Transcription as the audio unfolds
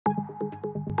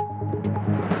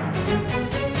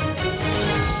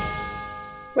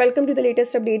Welcome to the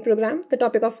latest update program. The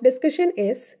topic of discussion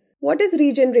is, what is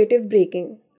regenerative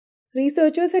braking?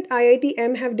 Researchers at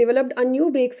IIT-M have developed a new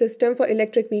brake system for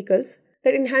electric vehicles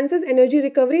that enhances energy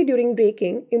recovery during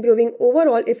braking, improving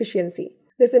overall efficiency.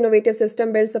 This innovative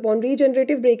system builds upon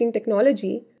regenerative braking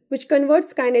technology, which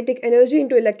converts kinetic energy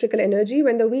into electrical energy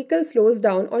when the vehicle slows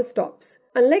down or stops.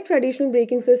 Unlike traditional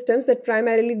braking systems that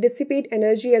primarily dissipate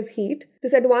energy as heat,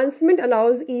 this advancement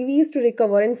allows EVs to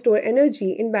recover and store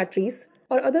energy in batteries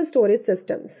or other storage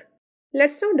systems.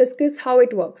 Let's now discuss how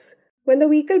it works. When the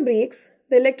vehicle brakes,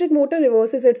 the electric motor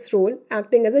reverses its role,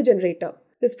 acting as a generator.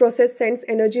 This process sends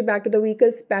energy back to the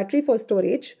vehicle's battery for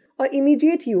storage or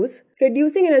immediate use,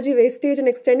 reducing energy wastage and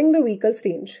extending the vehicle's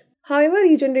range. However,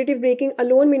 regenerative braking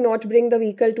alone may not bring the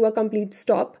vehicle to a complete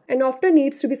stop and often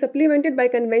needs to be supplemented by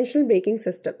conventional braking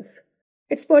systems.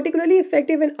 It's particularly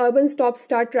effective in urban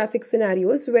stop-start traffic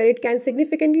scenarios where it can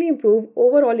significantly improve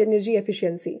overall energy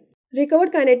efficiency.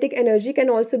 Recovered kinetic energy can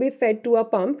also be fed to a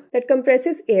pump that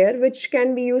compresses air, which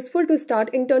can be useful to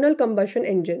start internal combustion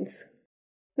engines.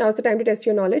 Now's the time to test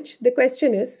your knowledge. The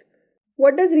question is,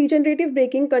 what does regenerative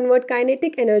braking convert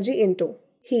kinetic energy into?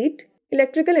 Heat,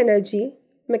 electrical energy,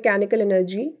 mechanical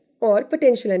energy, or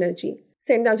potential energy?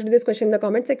 Send the answer to this question in the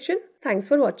comment section. Thanks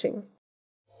for watching.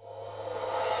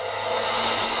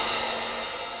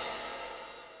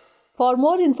 For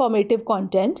more informative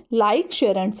content, like,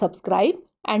 share and subscribe.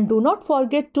 And do not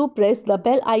forget to press the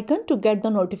bell icon to get the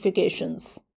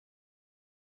notifications.